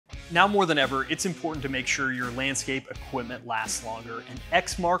Now more than ever, it's important to make sure your landscape equipment lasts longer, and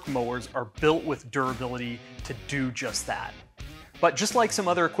Exmark mowers are built with durability to do just that. But just like some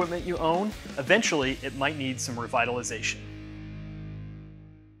other equipment you own, eventually it might need some revitalization.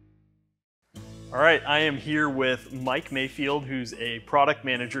 All right, I am here with Mike Mayfield, who's a product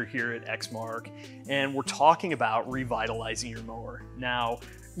manager here at Exmark, and we're talking about revitalizing your mower. Now,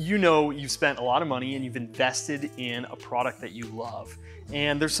 you know you've spent a lot of money and you've invested in a product that you love.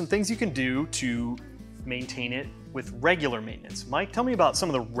 And there's some things you can do to maintain it with regular maintenance. Mike, tell me about some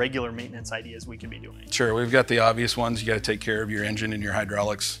of the regular maintenance ideas we can be doing. Sure, we've got the obvious ones. You got to take care of your engine and your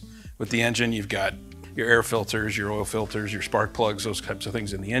hydraulics. With the engine, you've got your air filters, your oil filters, your spark plugs, those types of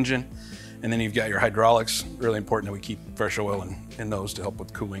things in the engine. And then you've got your hydraulics. Really important that we keep fresh oil in those to help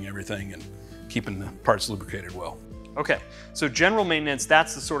with cooling everything and keeping the parts lubricated well. Okay, so general maintenance,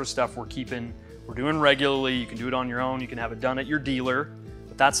 that's the sort of stuff we're doing regularly. You can do it on your own, you can have it done at your dealer,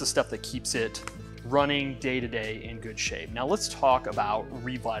 but that's the stuff that keeps it running day to day in good shape. Now let's talk about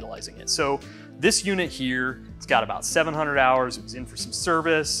revitalizing it. So this unit here, it's got about 700 hours, it was in for some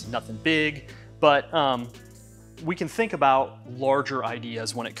service, nothing big, but we can think about larger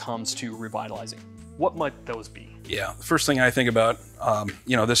ideas when it comes to revitalizing. What might those be? Yeah, the first thing I think about,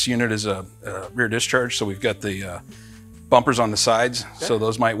 this unit is a rear discharge, so we've got the bumpers on the sides, okay. So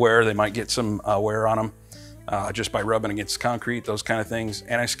those might wear, they might get some wear on them just by rubbing against concrete, those kind of things.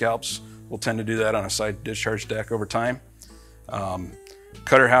 Anti-scalps will tend to do that on a side discharge deck over time.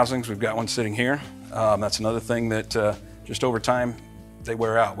 Cutter housings, we've got one sitting here. That's another thing that just over time, they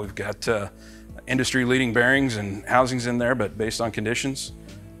wear out. We've got industry-leading bearings and housings in there, but based on conditions,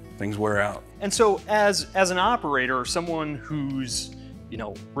 things wear out. And so as an operator or someone who's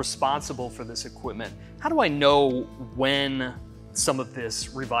responsible for this equipment, how do I know when some of this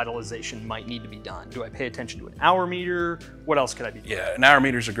revitalization might need to be done? Do I pay attention to an hour meter? What else could I be doing? Yeah, an hour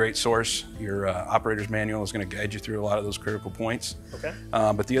meter is a great source. Your operator's manual is going to guide you through a lot of those critical points. Okay.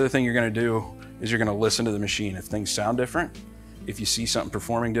 But the other thing you're going to do is you're going to listen to the machine. If things sound different, if you see something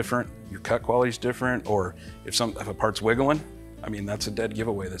performing different, your cut quality is different, or if a part's wiggling, I mean, that's a dead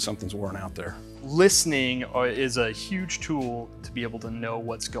giveaway that something's worn out there. Listening is a huge tool to be able to know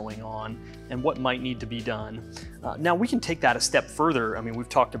what's going on and what might need to be done. Now we can take that a step further. I mean, we've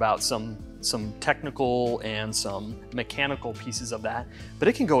talked about some technical and some mechanical pieces of that, but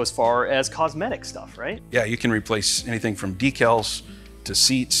it can go as far as cosmetic stuff, right? Yeah, you can replace anything from decals to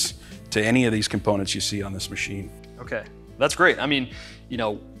seats to any of these components you see on this machine. Okay, that's great. I mean,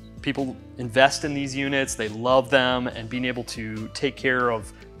 people invest in these units, they love them, and being able to take care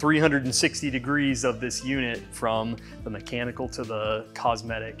of 360 degrees of this unit from the mechanical to the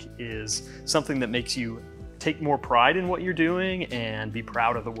cosmetic is something that makes you take more pride in what you're doing and be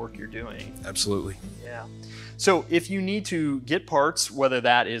proud of the work you're doing. Absolutely. Yeah. So if you need to get parts, whether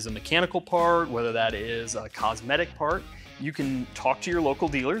that is a mechanical part, whether that is a cosmetic part, you can talk to your local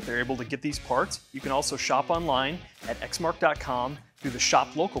dealer. They're able to get these parts. You can also shop online at exmark.com through the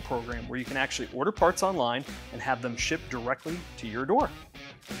Shop Local program, where you can actually order parts online and have them shipped directly to your door.